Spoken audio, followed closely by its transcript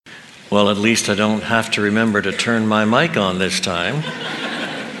Well, at least I don't have to remember to turn my mic on this time.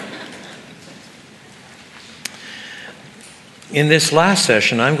 In this last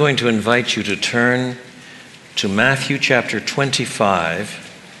session, I'm going to invite you to turn to Matthew chapter 25,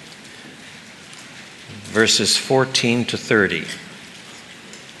 verses 14 to 30.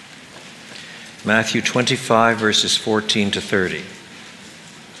 Matthew 25, verses 14 to 30.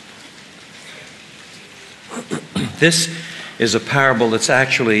 This is a parable that's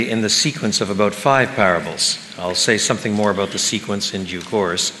actually in the sequence of about 5 parables. I'll say something more about the sequence in due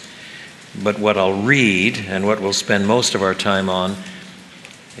course. But what I'll read and what we'll spend most of our time on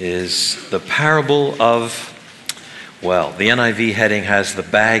is the parable of, well, the NIV heading has the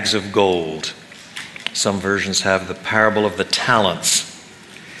bags of gold. Some versions have the parable of the talents.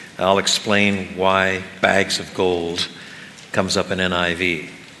 I'll explain why bags of gold comes up in NIV.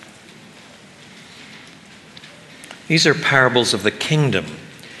 These are parables of the kingdom.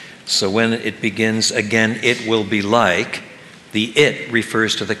 So when it begins, again, it will be like, the it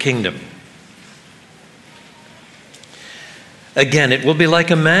refers to the kingdom. Again, it will be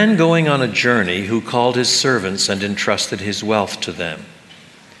like a man going on a journey who called his servants and entrusted his wealth to them.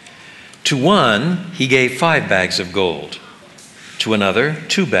 To one, he gave 5 bags of gold. To another,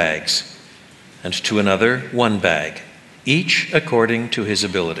 2 bags. And to another, 1 bag, each according to his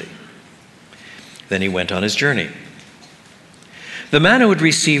ability. Then he went on his journey. The man who had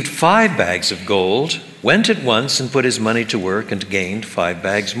received 5 bags of gold went at once and put his money to work and gained 5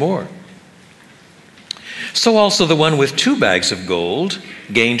 bags more. So also the one with 2 bags of gold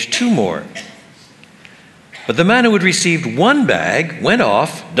gained 2 more. But the man who had received 1 bag went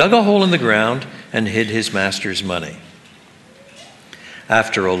off, dug a hole in the ground, and hid his master's money.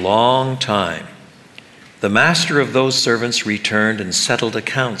 After a long time, the master of those servants returned and settled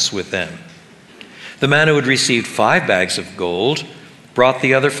accounts with them. The man who had received 5 bags of gold brought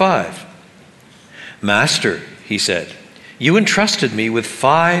the other 5. Master, he said, you entrusted me with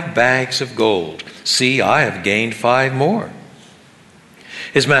 5 bags of gold. See, I have gained 5 more.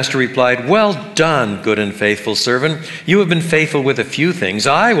 His master replied, well done, good and faithful servant. You have been faithful with a few things.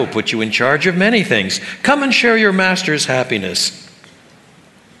 I will put you in charge of many things. Come and share your master's happiness.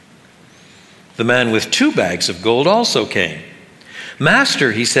 The man with 2 bags of gold also came.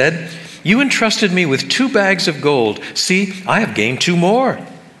 Master, he said, you entrusted me with 2 bags of gold. See, I have gained 2 more.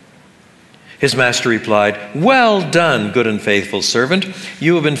 His master replied, well done, good and faithful servant.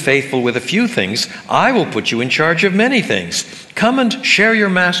 You have been faithful with a few things. I will put you in charge of many things. Come and share your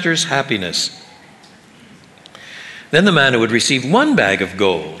master's happiness. Then the man who had received 1 bag of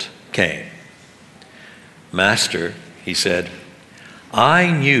gold came. Master, he said,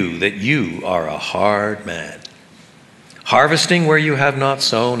 I knew that you are a hard man, harvesting where you have not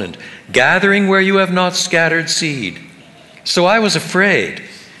sown and gathering where you have not scattered seed. So I was afraid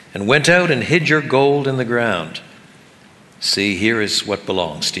and went out and hid your gold in the ground. See, here is what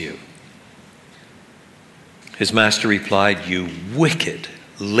belongs to you. His master replied, you wicked,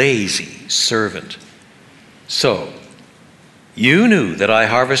 lazy servant. So you knew that I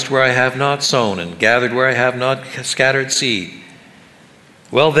harvest where I have not sown and gathered where I have not scattered seed.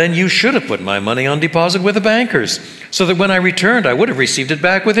 Well, then you should have put my money on deposit with the bankers, so that when I returned, I would have received it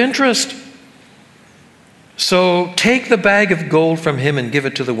back with interest. So take the bag of gold from him and give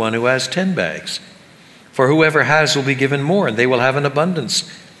it to the one who has 10 bags. For whoever has will be given more, and they will have an abundance.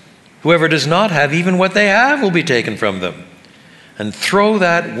 Whoever does not have, even what they have will be taken from them. And throw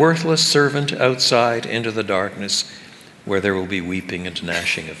that worthless servant outside into the darkness, where there will be weeping and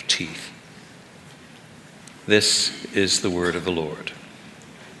gnashing of teeth. This is the word of the Lord.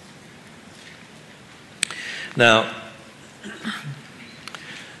 Now,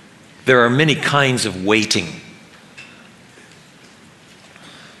 there are many kinds of waiting.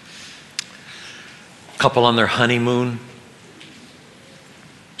 A couple on their honeymoon,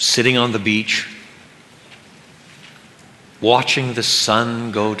 sitting on the beach, watching the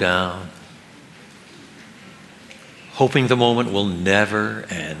sun go down, hoping the moment will never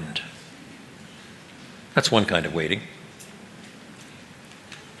end. That's one kind of waiting.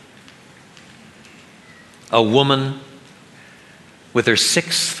 A woman with her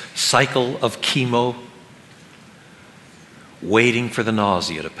 6th cycle of chemo, waiting for the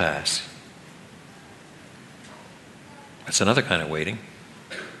nausea to pass. That's another kind of waiting.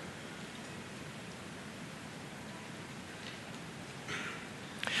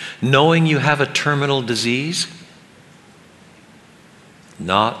 Knowing you have a terminal disease,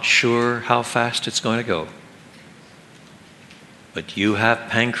 not sure how fast it's going to go, but you have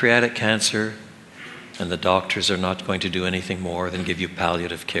pancreatic cancer, and the doctors are not going to do anything more than give you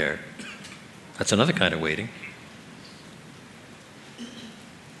palliative care. That's another kind of waiting.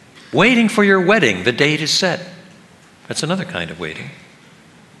 Waiting for your wedding, the date is set. That's another kind of waiting.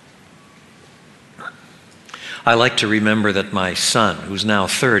 I like to remember that my son, who's now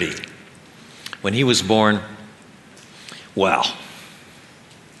 30, when he was born, well,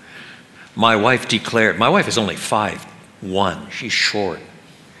 my wife is only 5'1", she's short.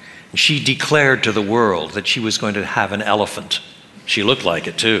 And she declared to the world that she was going to have an elephant. She looked like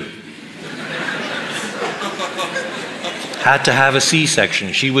it too. Had to have a C-section.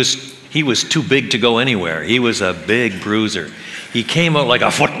 He was too big to go anywhere. He was a big bruiser. He came out like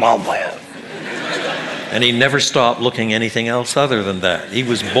a football player. And he never stopped looking anything else other than that. He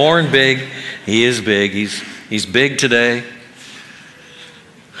was born big. He is big. He's big today.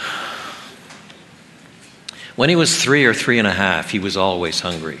 When he was 3 or 3.5, he was always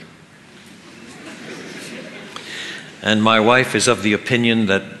hungry. And my wife is of the opinion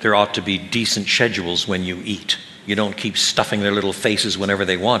that there ought to be decent schedules when you eat. You don't keep stuffing their little faces whenever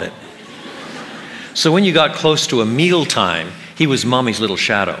they want it. So when you got close to a meal time, he was Mommy's little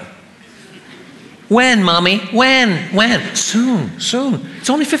shadow. When, Mommy? When? Soon. It's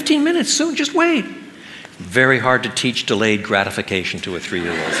only 15 minutes. Soon, just wait. Very hard to teach delayed gratification to a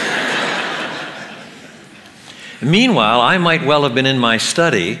 3-year-old. Meanwhile, I might well have been in my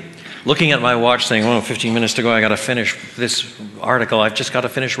study, looking at my watch saying, 15 minutes to go, I got to finish this article. I've just got to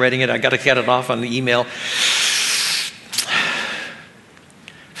finish writing it. I got to get it off on the email.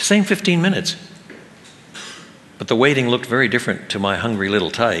 Same 15 minutes. But the waiting looked very different to my hungry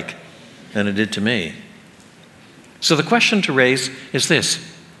little tyke than it did to me. So the question to raise is this.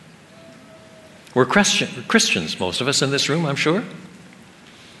 We're Christians, most of us in this room, I'm sure.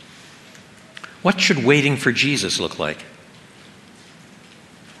 What should waiting for Jesus look like?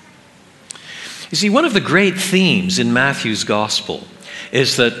 You see, one of the great themes in Matthew's gospel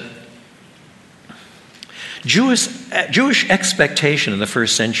is that Jewish expectation in the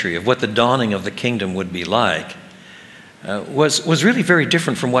first century of what the dawning of the kingdom would be like was really very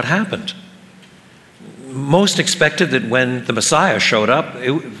different from what happened. Most expected that when the Messiah showed up,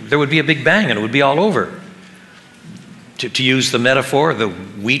 there would be a big bang and it would be all over. To use the metaphor, the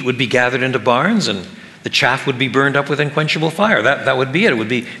wheat would be gathered into barns and the chaff would be burned up with unquenchable fire. That would be it. It would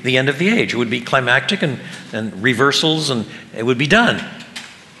be the end of the age. It would be climactic and reversals, and it would be done.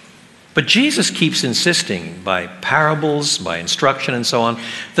 But Jesus keeps insisting by parables, by instruction and so on,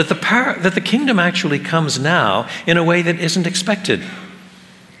 that the kingdom actually comes now in a way that isn't expected.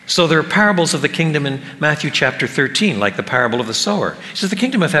 So there are parables of the kingdom in Matthew chapter 13, like the parable of the sower. He says the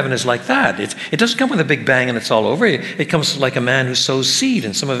kingdom of heaven is like that. It doesn't come with a big bang and it's all over. It comes like a man who sows seed,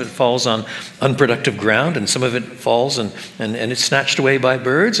 and some of it falls on unproductive ground, and some of it falls and it's snatched away by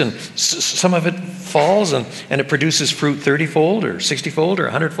birds, and some of it falls and it produces fruit 30-fold or 60-fold or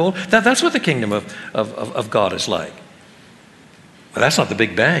 100-fold. That's what the kingdom of God is like. Well, that's not the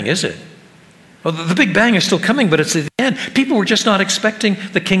big bang, is it? Well, the big bang is still coming, but it's at the end. People were just not expecting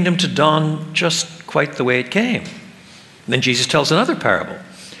the kingdom to dawn just quite the way it came. And then Jesus tells another parable.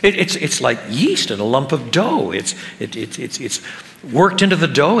 It's like yeast in a lump of dough. It's worked into the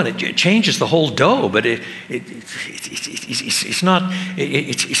dough and it changes the whole dough, but it's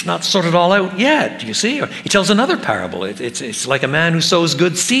not sorted all out yet. You see? He tells another parable. It's like a man who sows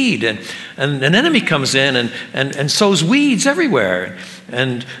good seed, and an enemy comes in and sows weeds everywhere.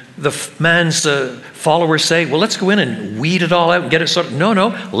 And the man's followers say, well, let's go in and weed it all out and get it sorted. No,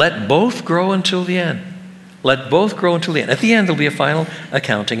 let both grow until the end. Let both grow until the end. At the end, there'll be a final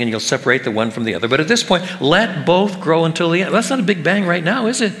accounting, and you'll separate the one from the other. But at this point, let both grow until the end. That's not a big bang right now,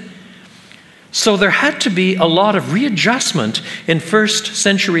 is it? So there had to be a lot of readjustment in first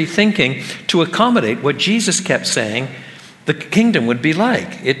century thinking to accommodate what Jesus kept saying the kingdom would be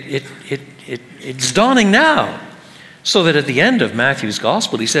like. It's dawning now. So that at the end of Matthew's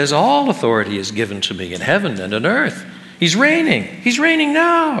gospel, he says, all authority is given to me in heaven and on earth. He's reigning. He's reigning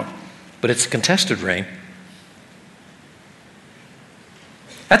now. But it's a contested reign.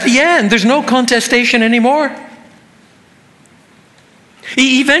 At the end, there's no contestation anymore.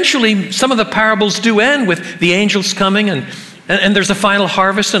 Eventually, some of the parables do end with the angels coming, and there's a final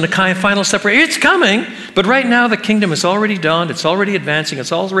harvest and a kind of final separation. It's coming, but right now the kingdom has already dawned. It's already advancing.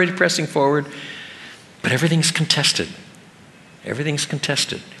 It's already pressing forward. But everything's contested. Everything's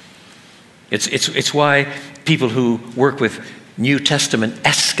contested. It's why people who work with New Testament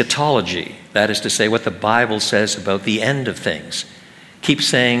eschatology, that is to say what the Bible says about the end of things, keep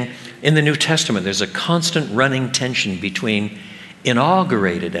saying in the New Testament there's a constant running tension between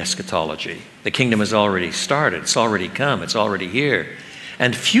inaugurated eschatology, the kingdom has already started, it's already come, it's already here,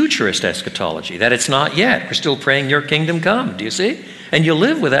 and futurist eschatology, that it's not yet. We're still praying your kingdom come, do you see? And you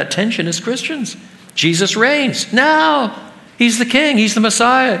live with that tension as Christians. Jesus reigns now. He's the king. He's the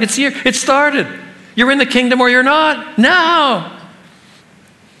Messiah. It's here. It started. You're in the kingdom or you're not. Now.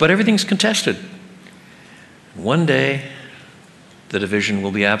 But everything's contested. One day, the division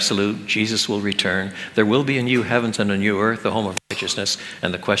will be absolute. Jesus will return. There will be a new heavens and a new earth, the home of righteousness.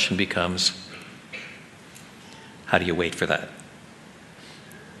 And the question becomes, how do you wait for that?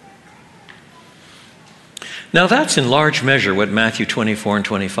 Now that's in large measure what Matthew 24 and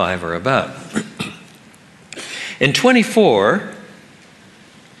 25 are about. In 24,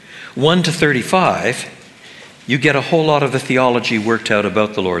 1 to 35, you get a whole lot of the theology worked out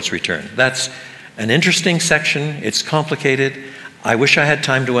about the Lord's return. That's an interesting section. It's complicated. I wish I had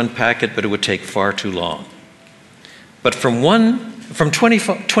time to unpack it, but it would take far too long. But from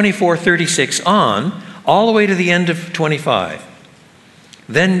 24:36 on, all the way to the end of 25,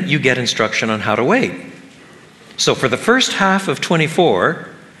 then you get instruction on how to wait. So for the first half of 24,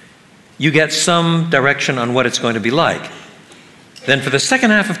 you get some direction on what it's going to be like. Then for the second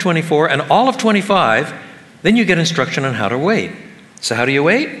half of 24 and all of 25, then you get instruction on how to wait. So how do you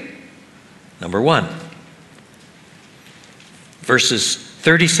wait? Number 1, verses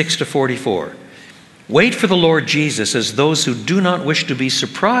 36 to 44. Wait for the Lord Jesus as those who do not wish to be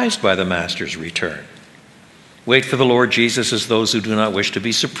surprised by the Master's return. Wait for the Lord Jesus as those who do not wish to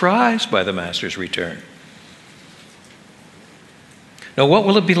be surprised by the Master's return. Now, what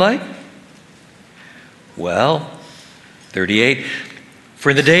will it be like? Well, 38, for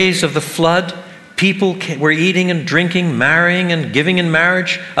in the days of the flood, people were eating and drinking, marrying and giving in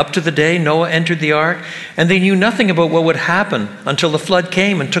marriage up to the day Noah entered the ark, and they knew nothing about what would happen until the flood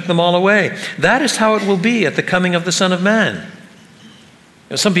came and took them all away. That is how it will be at the coming of the Son of Man.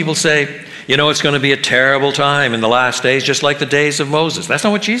 Now, some people say, it's going to be a terrible time in the last days, just like the days of Moses. That's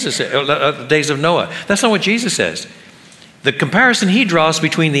not what Jesus said, the days of Noah. That's not what Jesus says. The comparison he draws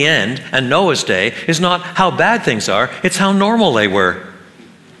between the end and Noah's day is not how bad things are, it's how normal they were.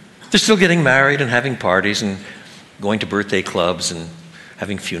 They're still getting married and having parties and going to birthday clubs and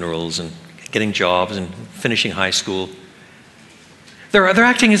having funerals and getting jobs and finishing high school. They're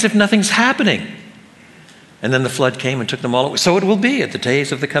acting as if nothing's happening. And then the flood came and took them all away. So it will be at the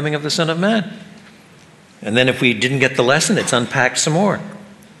days of the coming of the Son of Man. And then if we didn't get the lesson, it's unpacked some more.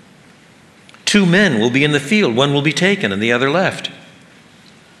 2 men will be in the field, one will be taken and the other left.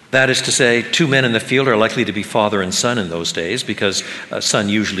 That is to say, 2 men in the field are likely to be father and son in those days because a son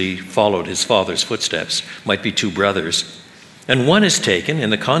usually followed his father's footsteps, might be 2 brothers. And one is taken, in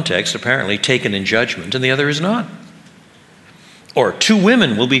the context, apparently taken in judgment, and the other is not. Or 2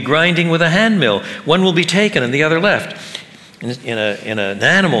 women will be grinding with a hand mill, one will be taken and the other left. In an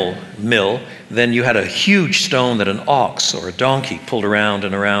animal mill, then you had a huge stone that an ox or a donkey pulled around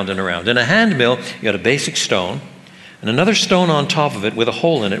and around and around. In a hand mill, you had a basic stone, and another stone on top of it with a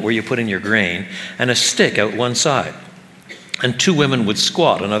hole in it where you put in your grain, and a stick out one side. And 2 women would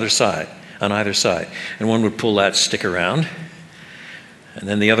squat on either side, and one would pull that stick around, and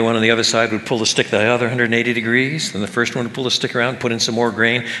then the other one on the other side would pull the stick the other 180 degrees. Then the first one would pull the stick around, put in some more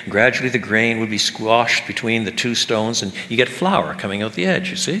grain. Gradually the grain would be squashed between the 2 stones, and you get flour coming out the edge,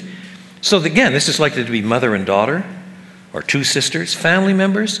 you see? So again, this is likely to be mother and daughter, or 2 sisters, family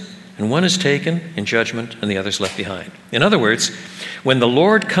members, and one is taken in judgment and the other's left behind. In other words, when the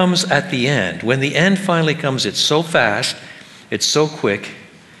Lord comes at the end, when the end finally comes, it's so fast, it's so quick,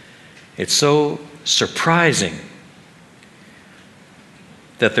 it's so surprising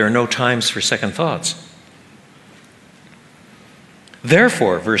that there are no times for second thoughts.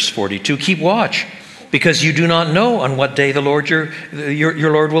 Therefore, verse 42, keep watch, because you do not know on what day the Lord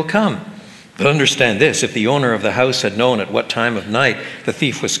your Lord will come. But understand this, if the owner of the house had known at what time of night the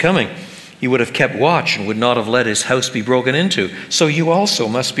thief was coming, he would have kept watch and would not have let his house be broken into. So you also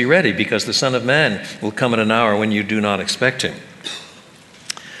must be ready, because the Son of Man will come at an hour when you do not expect him.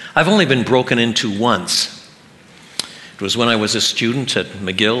 I've only been broken into once. It was when I was a student at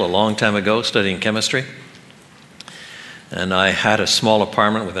McGill a long time ago studying chemistry. And I had a small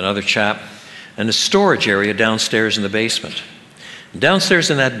apartment with another chap and a storage area downstairs in the basement.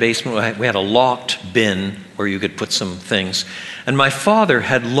 Downstairs in that basement, we had a locked bin where you could put some things. And my father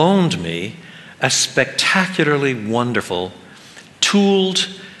had loaned me a spectacularly wonderful tooled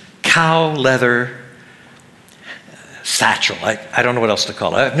cow leather satchel. I don't know what else to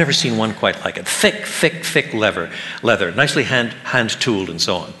call it. I've never seen one quite like it. Thick leather, nicely hand tooled and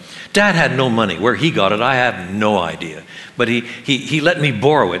so on. Dad had no money. Where he got it, I have no idea. But he let me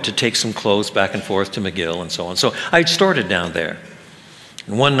borrow it to take some clothes back and forth to McGill and so on. So I'd stored it down there.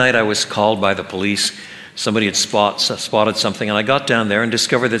 And one night I was called by the police. Somebody had spotted something, and I got down there and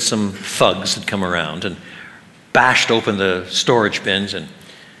discovered that some thugs had come around and bashed open the storage bins and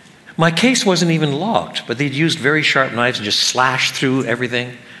My case wasn't even locked, but they'd used very sharp knives and just slashed through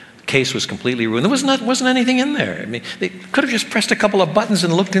everything. The case was completely ruined. There wasn't anything in there. I mean, they could have just pressed a couple of buttons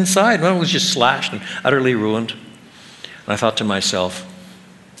and looked inside. Well, it was just slashed and utterly ruined. And I thought to myself,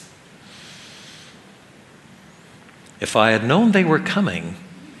 if I had known they were coming,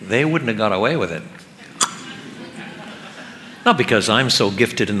 they wouldn't have got away with it. Not because I'm so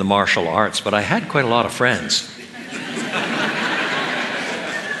gifted in the martial arts, but I had quite a lot of friends.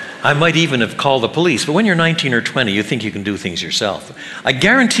 I might even have called the police, but when you're 19 or 20, you think you can do things yourself. I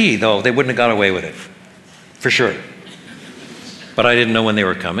guarantee, though, they wouldn't have got away with it, for sure. But I didn't know when they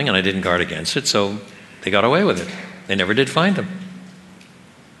were coming, and I didn't guard against it, so they got away with it. They never did find them.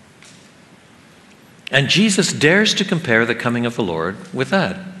 And Jesus dares to compare the coming of the Lord with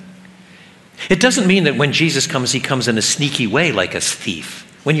that. It doesn't mean that when Jesus comes, he comes in a sneaky way like a thief.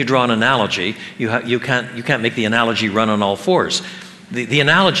 When you draw an analogy, you can't make the analogy run on all fours. The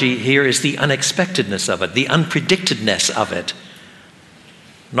analogy here is the unexpectedness of it, the unpredictedness of it,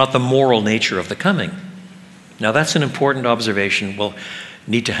 not the moral nature of the coming. Now that's an important observation we'll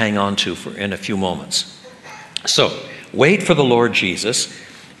need to hang on to in a few moments. So, wait for the Lord Jesus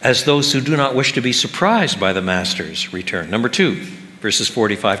as those who do not wish to be surprised by the Master's return. Number 2, verses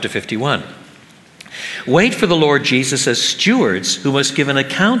 45 to 51. Wait for the Lord Jesus as stewards who must give an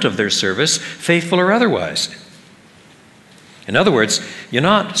account of their service, faithful or otherwise. In other words, you're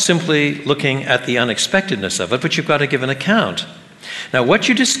not simply looking at the unexpectedness of it, but you've got to give an account. Now, what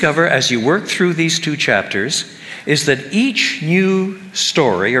you discover as you work through these 2 chapters is that each new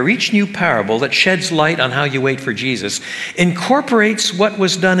story or each new parable that sheds light on how you wait for Jesus incorporates what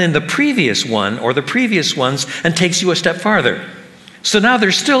was done in the previous one or the previous ones and takes you a step farther. So now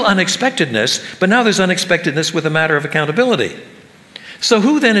there's still unexpectedness, but now there's unexpectedness with a matter of accountability. So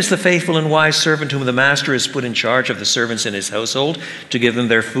who then is the faithful and wise servant whom the master has put in charge of the servants in his household to give them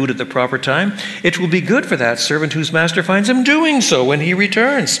their food at the proper time? It will be good for that servant whose master finds him doing so when he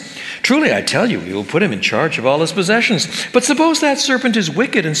returns. Truly, I tell you, he will put him in charge of all his possessions. But suppose that servant is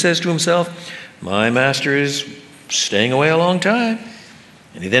wicked and says to himself, my master is staying away a long time.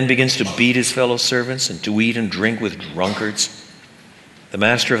 And he then begins to beat his fellow servants and to eat and drink with drunkards. The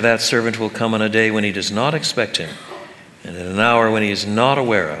master of that servant will come on a day when he does not expect him, and in an hour when he is not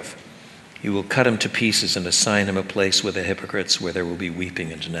aware of. He will cut him to pieces and assign him a place with the hypocrites where there will be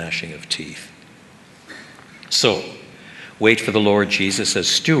weeping and gnashing of teeth. So, wait for the Lord Jesus as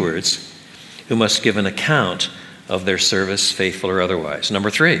stewards who must give an account of their service, faithful or otherwise. Number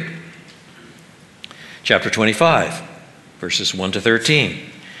 3, chapter 25, verses 1 to 13.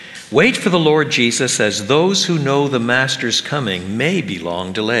 Wait for the Lord Jesus as those who know the Master's coming may be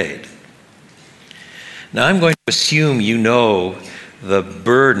long delayed. Now, I'm going to assume you know the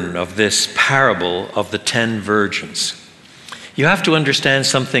burden of this parable of the 10 virgins. You have to understand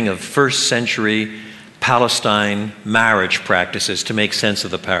something of first century Palestine marriage practices to make sense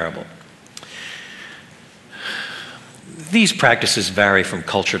of the parable. These practices vary from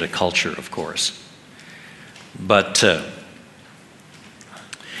culture to culture, of course. But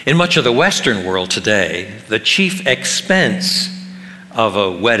in much of the Western world today, the chief expense of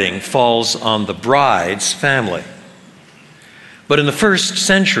a wedding falls on the bride's family. But in the first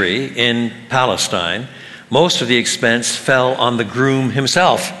century in Palestine, most of the expense fell on the groom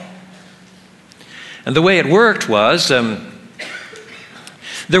himself. And the way it worked was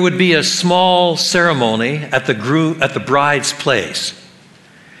there would be a small ceremony at the bride's place,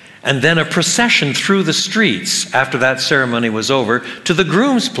 and then a procession through the streets after that ceremony was over to the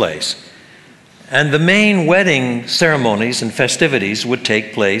groom's place. And the main wedding ceremonies and festivities would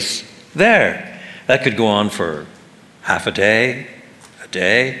take place there. That could go on for half a day, a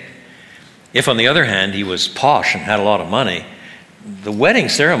day. If, on the other hand, he was posh and had a lot of money, the wedding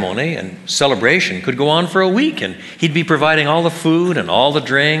ceremony and celebration could go on for a week, and he'd be providing all the food and all the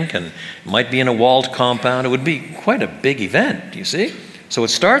drink, and it might be in a walled compound. It would be quite a big event, you see? So it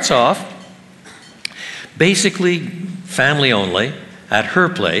starts off basically family only at her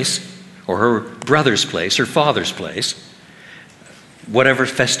place, or her brother's place, her father's place, whatever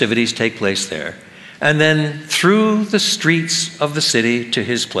festivities take place there. And then through the streets of the city to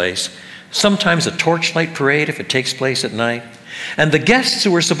his place, sometimes a torchlight parade if it takes place at night. And the guests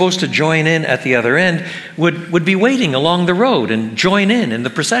who were supposed to join in at the other end would be waiting along the road and join in the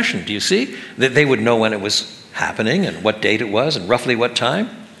procession. Do you see? That they would know when it was happening and what date it was and roughly what time.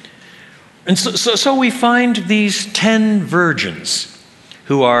 And so we find these 10 virgins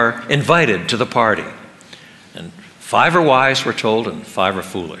who are invited to the party. And 5 are wise, we're told, and 5 are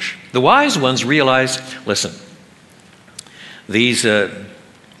foolish. The wise ones realize, listen, these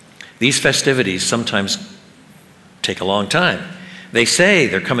festivities sometimes take a long time. They say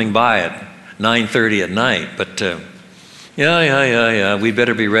they're coming by at 9:30 at night, but we'd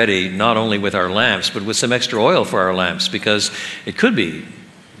better be ready not only with our lamps, but with some extra oil for our lamps, because it could be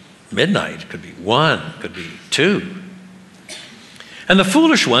midnight, it could be 1, it could be 2. And the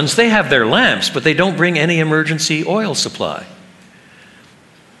foolish ones, they have their lamps, but they don't bring any emergency oil supply.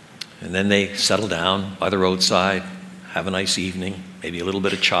 And then they settle down by the roadside, have a nice evening, maybe a little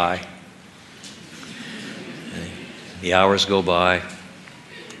bit of chai. The hours go by.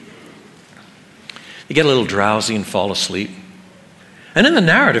 You get a little drowsy and fall asleep. And in the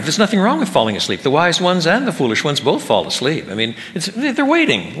narrative, there's nothing wrong with falling asleep. The wise ones and the foolish ones both fall asleep. I mean, they're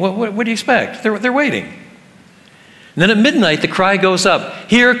waiting. What do you expect? They're waiting. And then at midnight, the cry goes up,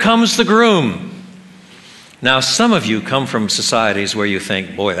 "Here comes the groom." Now, some of you come from societies where you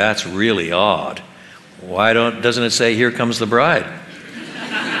think, boy, that's really odd. Doesn't it say, "Here comes the bride"?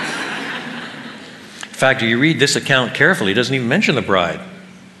 In fact, if you read this account carefully, it doesn't even mention the bride.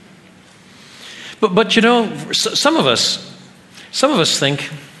 But you know, some of us think,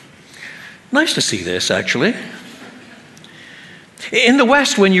 nice to see this, actually. In the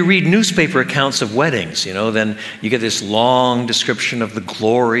West, when you read newspaper accounts of weddings, then you get this long description of the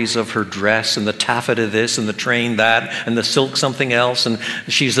glories of her dress and the taffeta this and the train that and the silk something else, and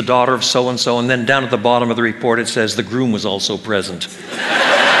she's the daughter of so-and-so, and then down at the bottom of the report it says the groom was also present.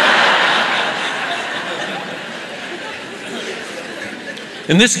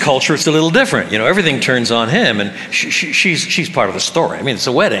 In this culture, it's a little different. Everything turns on him, and she's part of the story. I mean, it's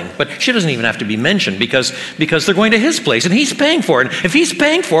a wedding, but she doesn't even have to be mentioned because they're going to his place, and he's paying for it. And if he's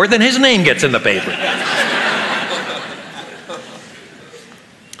paying for it, then his name gets in the paper.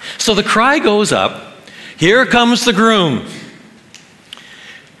 So the cry goes up, "Here comes the groom."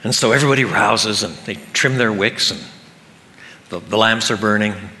 And so everybody rouses, and they trim their wicks, and the lamps are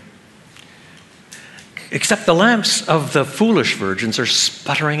burning. Except the lamps of the foolish virgins are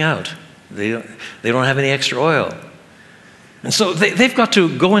sputtering out. They don't have any extra oil. And so they've got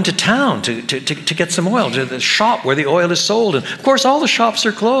to go into town to get some oil, to the shop where the oil is sold. And of course, all the shops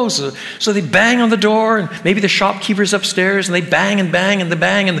are closed. So they bang on the door, and maybe the shopkeeper's upstairs, and they bang and bang and they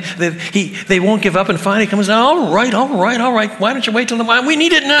bang, and they won't give up. And finally comes down, all right. Why don't you wait till tomorrow? We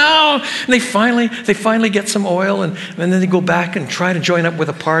need it now. And they finally get some oil, and then they go back and try to join up with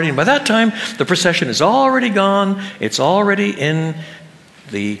a party. And by that time, the procession is already gone. It's already in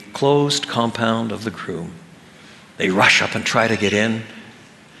the closed compound of the groom. They rush up and try to get in.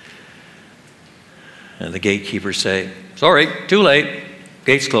 And the gatekeepers say, "Sorry, too late.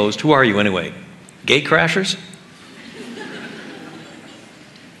 Gate's closed. Who are you anyway? Gate crashers?"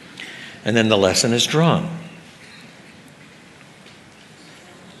 And then the lesson is drawn.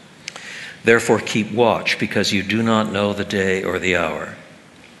 "Therefore keep watch, because you do not know the day or the hour."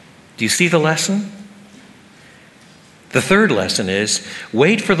 Do you see the lesson? The third lesson is,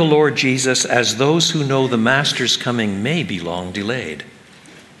 wait for the Lord Jesus as those who know the Master's coming may be long delayed.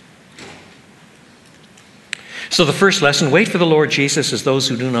 So the first lesson, wait for the Lord Jesus as those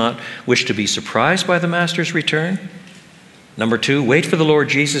who do not wish to be surprised by the Master's return. Number 2, wait for the Lord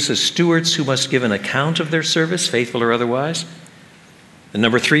Jesus as stewards who must give an account of their service, faithful or otherwise. And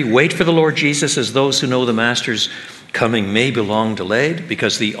number 3, wait for the Lord Jesus as those who know the Master's coming may be long delayed,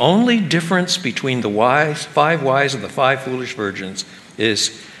 because the only difference between the 5 wise and the 5 foolish virgins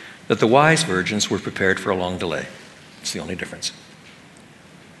is that the wise virgins were prepared for a long delay. It's the only difference.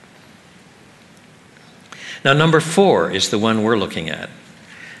 Now, number 4 is the one we're looking at.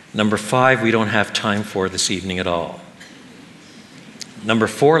 Number 5 we don't have time for this evening at all. Number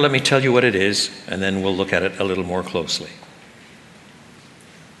 4, let me tell you what it is, and then we'll look at it a little more closely.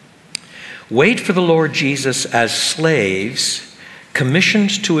 Wait for the Lord Jesus as slaves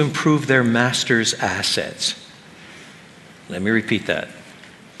commissioned to improve their master's assets. Let me repeat that.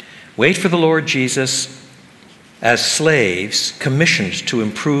 Wait for the Lord Jesus as slaves commissioned to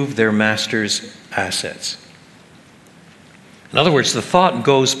improve their master's assets. In other words, the thought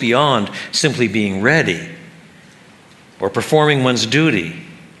goes beyond simply being ready or performing one's duty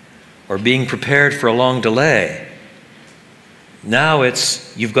or being prepared for a long delay. Now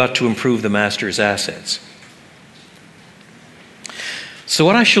it's, you've got to improve the master's assets. So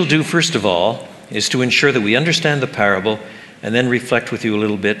what I shall do first of all is to ensure that we understand the parable and then reflect with you a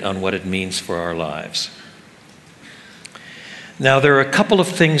little bit on what it means for our lives. Now there are a couple of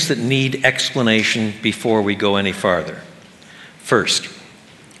things that need explanation before we go any farther. First,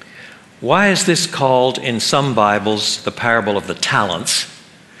 why is this called in some Bibles the parable of the talents,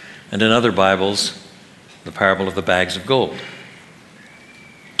 and in other Bibles the parable of the bags of gold?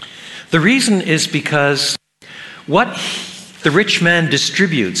 The reason is because what the rich man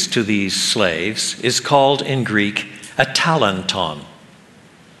distributes to these slaves is called in Greek a talenton,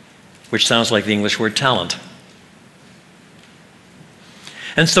 which sounds like the English word talent.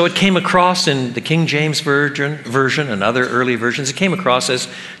 And so it came across in the King James version and other early versions, it came across as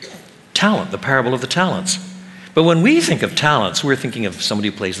talent, the parable of the talents. But when we think of talents, we're thinking of somebody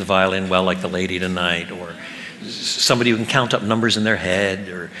who plays the violin well, like the lady tonight, or somebody who can count up numbers in their head,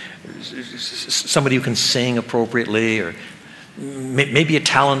 or somebody who can sing appropriately, or maybe a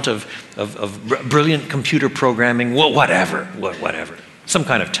talent of brilliant computer programming, whatever, some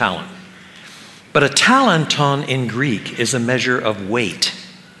kind of talent. But a talenton in Greek is a measure of weight.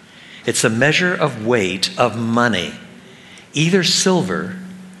 It's a measure of weight of money, either silver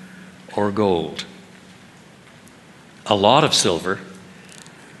or gold. A lot of silver,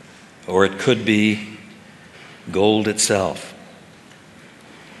 or it could be gold itself.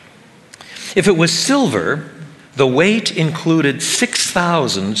 If it was silver, the weight included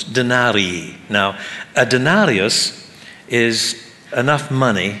 6,000 denarii. Now, a denarius is enough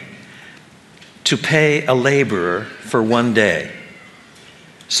money to pay a laborer for one day.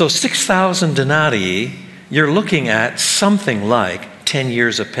 So 6,000 denarii, you're looking at something like 10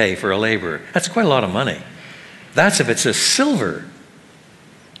 years of pay for a laborer. That's quite a lot of money. That's if it's a silver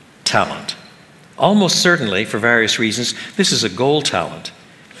talent. Almost certainly, for various reasons, this is a gold talent,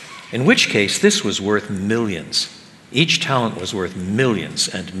 in which case this was worth millions. Each talent was worth millions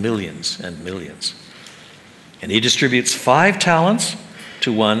and millions and millions. And he distributes 5 talents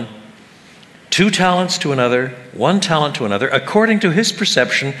to one, 2 talents to another, 1 talent to another, according to his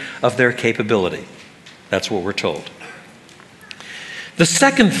perception of their capability. That's what we're told. The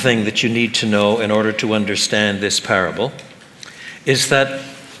second thing that you need to know in order to understand this parable is that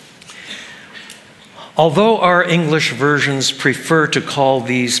although our English versions prefer to call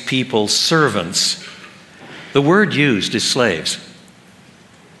these people servants, the word used is slaves.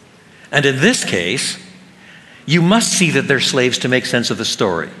 And in this case, you must see that they're slaves to make sense of the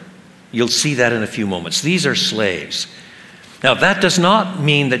story. You'll see that in a few moments. These are slaves. Now, that does not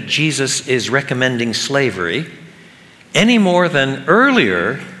mean that Jesus is recommending slavery any more than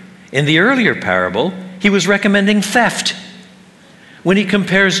earlier, in the earlier parable, he was recommending theft. When he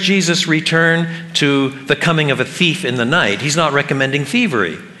compares Jesus' return to the coming of a thief in the night, he's not recommending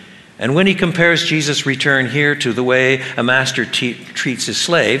thievery. And when he compares Jesus' return here to the way a master treats his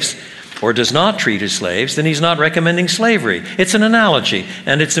slaves, or does not treat his slaves, then he's not recommending slavery. It's an analogy,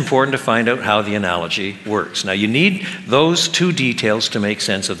 and it's important to find out how the analogy works. Now, you need those 2 details to make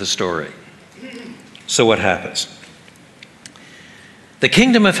sense of the story. So what happens? The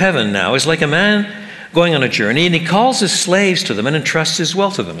kingdom of heaven now is like a man going on a journey, and he calls his slaves to them and entrusts his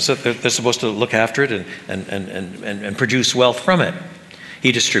wealth to them. So they're supposed to look after it and produce wealth from it.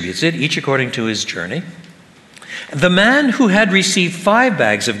 He distributes it, each according to his journey. The man who had received 5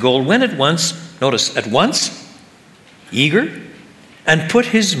 bags of gold went at once, notice, at once, eager, and put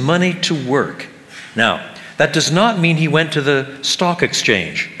his money to work. Now, that does not mean he went to the stock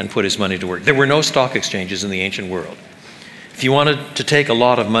exchange and put his money to work. There were no stock exchanges in the ancient world. If you wanted to take a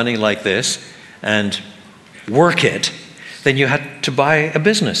lot of money like this and work it, then you had to buy a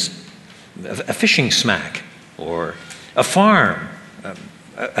business, a fishing smack, or a farm,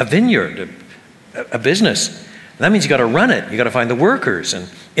 a vineyard, a business. That means you got to run it. You got to find the workers and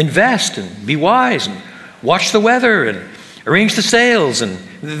invest and be wise and watch the weather and arrange the sales. And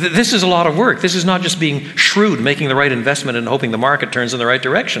this is a lot of work. This is not just being shrewd, making the right investment and hoping the market turns in the right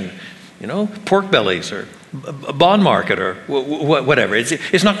direction. You know, pork bellies or a bond market or whatever.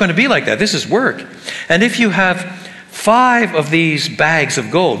 It's not going to be like that. This is work. And if you have 5 of these bags of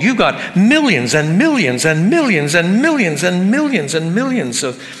gold, you've got millions and millions and millions and millions and millions and millions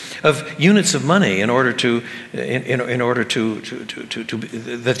of units of money in order that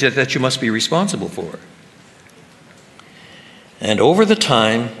you must be responsible for. And over the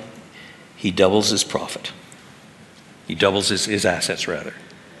time, he doubles his profit. He doubles his assets, rather.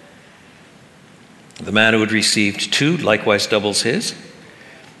 The man who had received 2 likewise doubles his.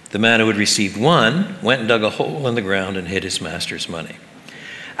 The man who had received 1 went and dug a hole in the ground and hid his master's money.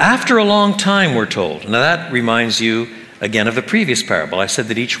 After a long time, we're told. Now that reminds you again of the previous parable. I said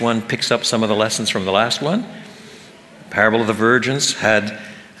that each one picks up some of the lessons from the last one. The parable of the virgins had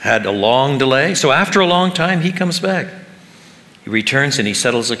a long delay. So after a long time, he comes back. He returns and he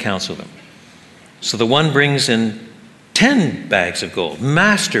settles accounts with them. So the one brings in 10 bags of gold.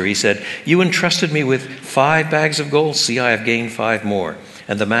 Master, he said, you entrusted me with 5 bags of gold. See, I have gained 5 more.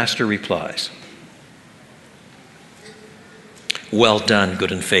 And the master replies, well done,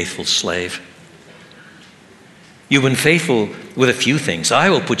 good and faithful slave. You've been faithful with a few things. I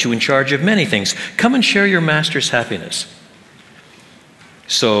will put you in charge of many things. Come and share your master's happiness.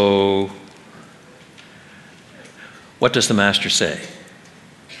 So, What does the master say?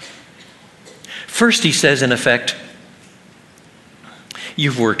 First, he says, in effect,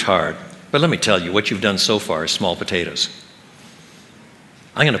 you've worked hard, but let me tell you, what you've done so far is small potatoes.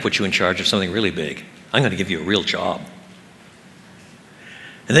 I'm going to put you in charge of something really big. I'm going to give you a real job.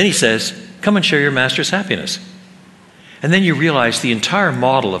 And then he says, come and share your master's happiness. And then you realize the entire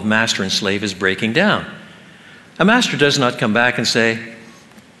model of master and slave is breaking down. A master does not come back and say,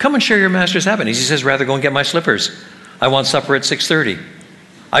 come and share your master's happiness. He says, rather, go and get my slippers. I want supper at 6:30.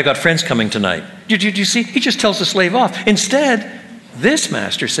 I got friends coming tonight. Do you see? He just tells the slave off. Instead, this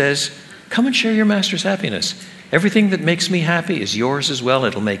master says, come and share your master's happiness. Everything that makes me happy is yours as well.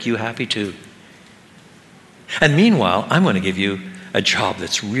 It'll make you happy too. And meanwhile, I'm going to give you a job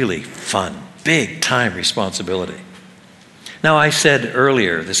that's really fun, big time responsibility. Now, I said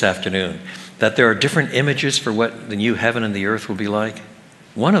earlier this afternoon that there are different images for what the new heaven and the earth will be like.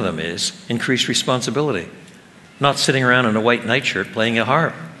 One of them is increased responsibility, not sitting around in a white nightshirt playing a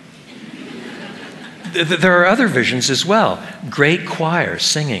harp. There are other visions as well. Great choir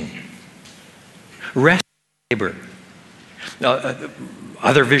singing, rest labor.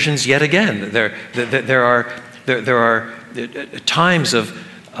 Other visions yet again. There are times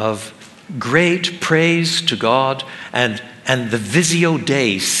of great praise to God and the Visio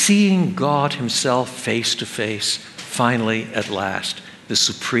Dei, seeing God himself face to face, finally at last, the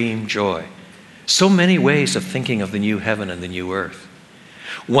supreme joy. So many ways of thinking of the new heaven and the new earth.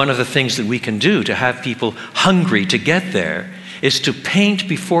 One of the things that we can do to have people hungry to get there is to paint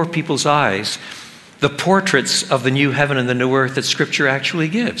before people's eyes the portraits of the new heaven and the new earth that Scripture actually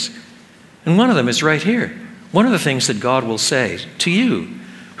gives. And one of them is right here. One of the things that God will say to you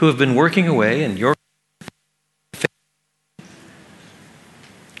who have been working away in your...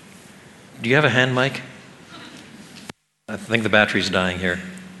 Do you have a hand mic? I think the battery's dying here.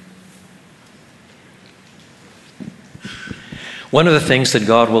 One of the things that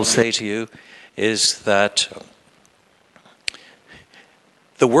God will say to you is that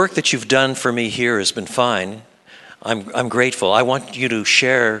the work that you've done for me here has been fine. I'm grateful. I want you to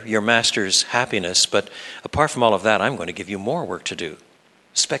share your master's happiness, but apart from all of that, I'm going to give you more work to do,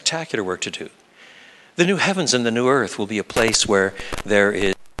 spectacular work to do. The new heavens and the new earth will be a place where there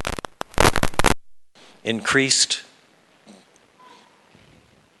is increased...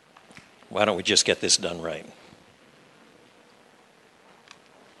 Why don't we just get this done right?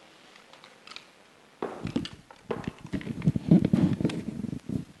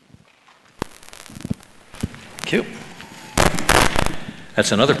 Thank you.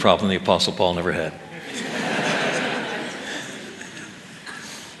 That's another problem the Apostle Paul never had.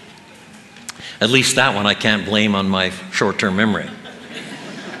 At least that one I can't blame on my short-term memory.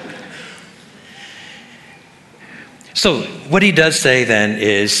 So what he does say then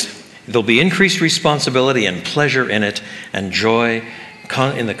is there'll be increased responsibility and pleasure in it and joy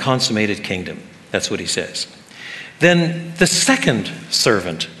in the consummated kingdom. That's what he says. Then the second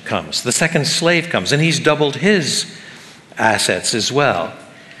servant comes, the second slave comes, and he's doubled his assets as well.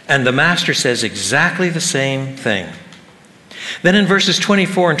 And the master says exactly the same thing. Then in verses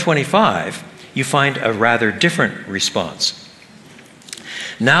 24 and 25, you find a rather different response.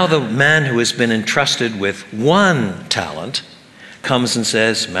 Now the man who has been entrusted with 1 talent comes and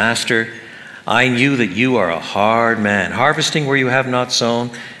says, Master, I knew that you are a hard man, harvesting where you have not sown,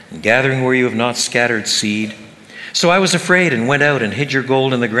 and gathering where you have not scattered seed. So I was afraid and went out and hid your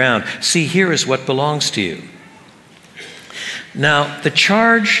gold in the ground. See, here is what belongs to you. Now, the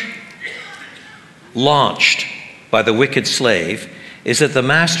charge launched by the wicked slave is that the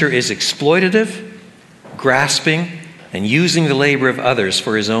master is exploitative, grasping, and using the labor of others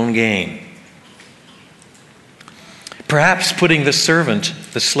for his own gain. Perhaps putting the servant,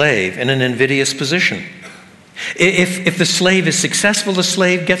 the slave, in an invidious position. If the slave is successful, the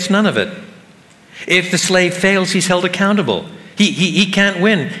slave gets none of it. If the slave fails, he's held accountable. He can't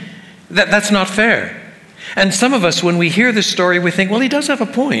win. That's not fair. And some of us, when we hear this story, we think, well, he does have a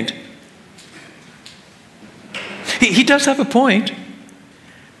point. He does have a point.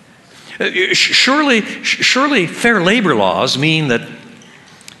 Surely fair labor laws mean that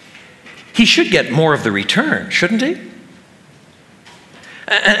he should get more of the return, shouldn't he?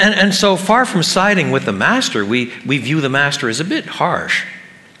 And so far from siding with the master, we view the master as a bit harsh.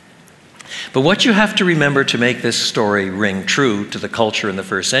 But what you have to remember to make this story ring true to the culture in the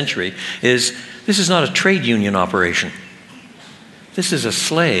first century is this is not a trade union operation. This is a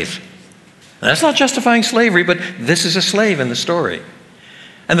slave. And that's not justifying slavery, but this is a slave in the story.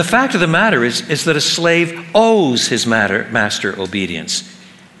 And the fact of the matter is that a slave owes his master obedience.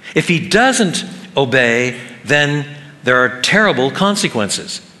 If he doesn't obey, then there are terrible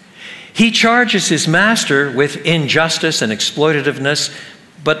consequences. He charges his master with injustice and exploitativeness,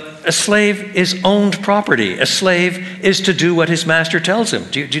 but a slave is owned property. A slave is to do what his master tells him.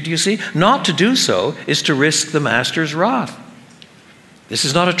 Do you see? Not to do so is to risk the master's wrath. This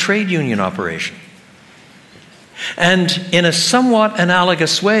is not a trade union operation. And in a somewhat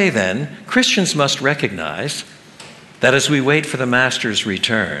analogous way, then, Christians must recognize that as we wait for the master's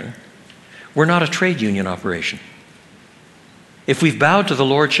return, we're not a trade union operation. If we've bowed to the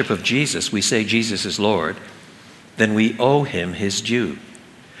lordship of Jesus, we say Jesus is Lord, then we owe him his due.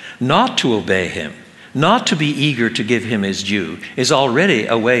 Not to obey him, not to be eager to give him his due, is already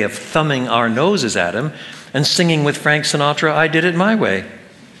a way of thumbing our noses at him and singing with Frank Sinatra, I did it my way.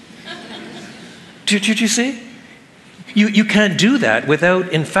 Did you see? You can't do that without,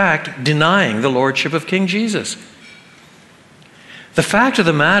 in fact, denying the lordship of King Jesus. The fact of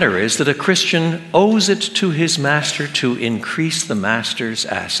the matter is that a Christian owes it to his master to increase the master's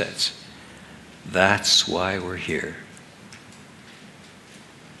assets. That's why we're here.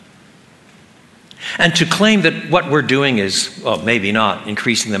 And to claim that what we're doing is, well, maybe not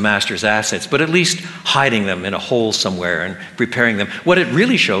increasing the master's assets, but at least hiding them in a hole somewhere and preparing them, what it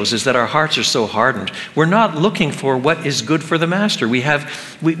really shows is that our hearts are so hardened. We're not looking for what is good for the master. We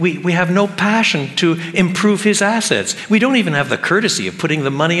have no passion to improve his assets. We don't even have the courtesy of putting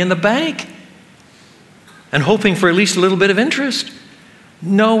the money in the bank and hoping for at least a little bit of interest.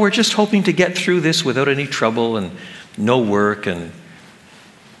 No, we're just hoping to get through this without any trouble and no work and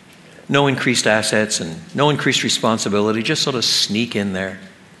no increased assets and no increased responsibility, just sort of sneak in there.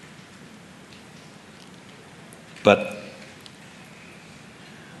 But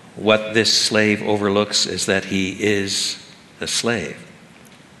what this slave overlooks is that he is a slave.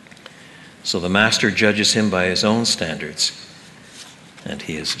 So the master judges him by his own standards, and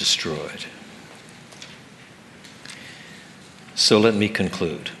he is destroyed. So let me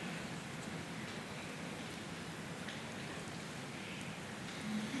conclude.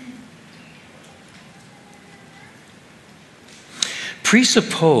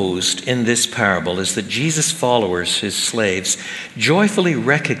 Presupposed in this parable is that Jesus' followers, his slaves, joyfully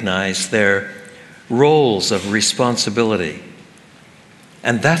recognize their roles of responsibility.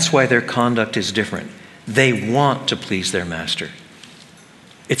 And that's why their conduct is different. They want to please their master.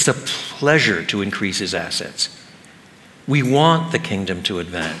 It's a pleasure to increase his assets. We want the kingdom to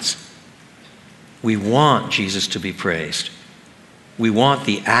advance. We want Jesus to be praised. We want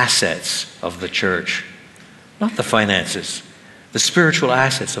the assets of the church, not the finances, the spiritual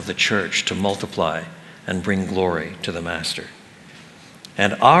assets of the church to multiply and bring glory to the master.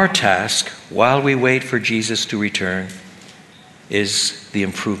 And our task, while we wait for Jesus to return, is the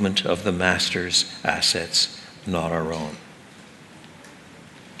improvement of the master's assets, not our own.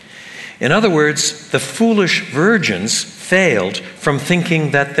 In other words, the foolish virgins failed from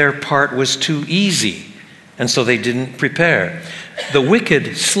thinking that their part was too easy, and so they didn't prepare. The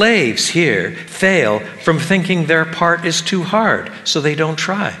wicked slaves here fail from thinking their part is too hard, so they don't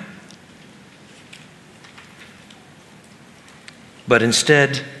try. But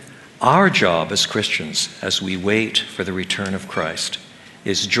instead, our job as Christians, as we wait for the return of Christ,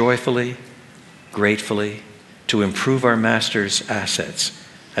 is joyfully, gratefully, to improve our master's assets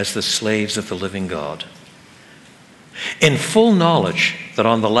as the slaves of the living God, in full knowledge that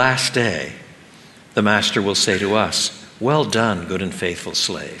on the last day, the master will say to us, well done, good and faithful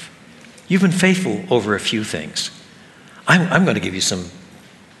slave. You've been faithful over a few things. I'm going to give you some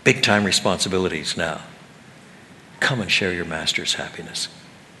big-time responsibilities now. Come and share your master's happiness.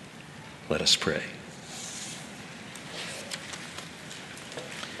 Let us pray.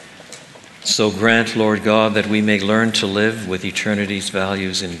 So grant, Lord God, that we may learn to live with eternity's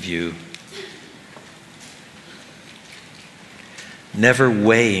values in view, never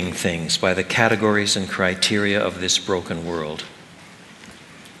weighing things by the categories and criteria of this broken world,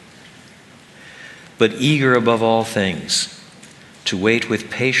 but eager above all things to wait with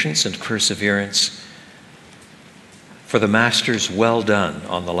patience and perseverance for the Master's well done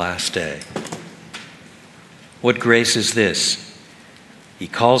on the last day. What grace is this? He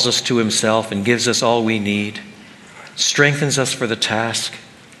calls us to himself and gives us all we need, strengthens us for the task,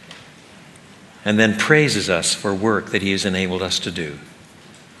 and then praises us for work that he has enabled us to do.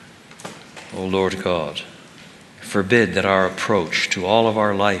 O Lord God, forbid that our approach to all of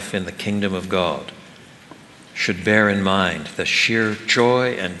our life in the kingdom of God should bear in mind the sheer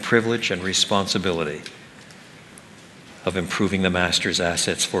joy and privilege and responsibility of improving the Master's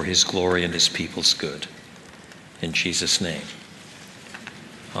assets for his glory and his people's good. In Jesus' name,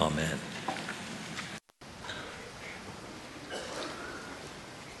 amen.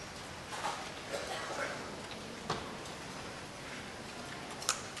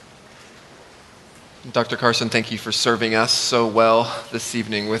 Dr. Carson, thank you for serving us so well this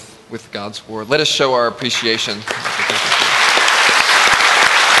evening with God's Word. Let us show our appreciation.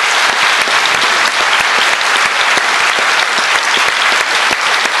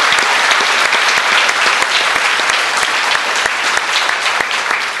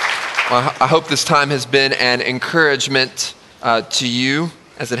 Well, I hope this time has been an encouragement to you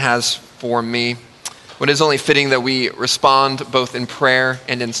as it has for me. It is only fitting that we respond both in prayer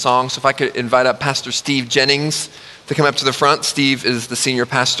and in song. So if I could invite up Pastor Steve Jennings to come up to the front. Steve is the senior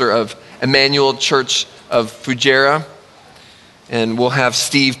pastor of Emmanuel Church of Fujairah. And we'll have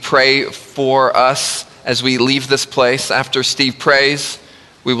Steve pray for us as we leave this place. After Steve prays,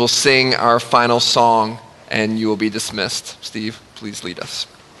 we will sing our final song and you will be dismissed. Steve, please lead us.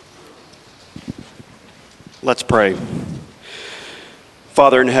 Let's pray.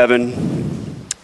 Father in heaven,